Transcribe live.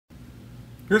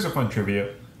Here's a fun trivia.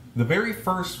 The very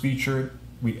first feature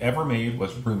we ever made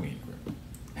was roommate agreement,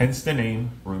 hence the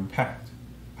name Roompact.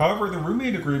 However, the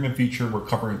roommate agreement feature we're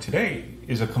covering today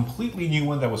is a completely new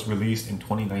one that was released in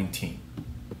 2019.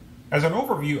 As an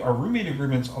overview, our roommate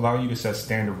agreements allow you to set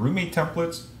standard roommate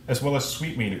templates as well as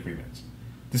suitemate agreements.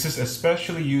 This is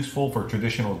especially useful for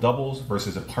traditional doubles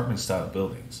versus apartment-style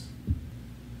buildings.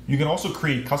 You can also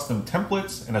create custom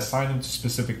templates and assign them to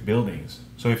specific buildings.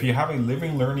 So if you have a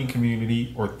living learning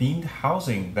community or themed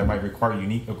housing that might require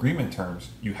unique agreement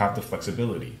terms, you have the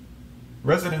flexibility.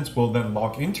 Residents will then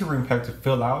log into Roompact to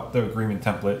fill out the agreement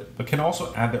template, but can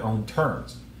also add their own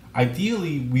terms.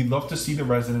 Ideally, we'd love to see the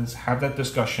residents have that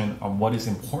discussion on what is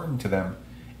important to them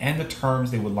and the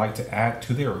terms they would like to add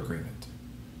to their agreement.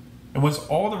 And once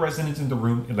all the residents in the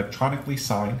room electronically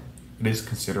sign, it is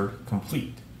considered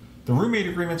complete. The roommate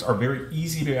agreements are very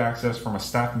easy to access from a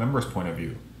staff member's point of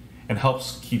view and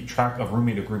helps keep track of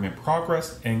roommate agreement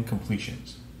progress and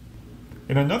completions.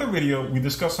 In another video, we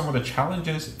discussed some of the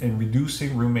challenges in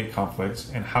reducing roommate conflicts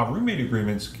and how roommate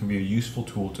agreements can be a useful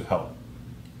tool to help.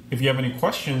 If you have any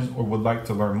questions or would like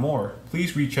to learn more,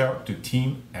 please reach out to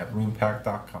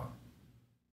team@roompact.com.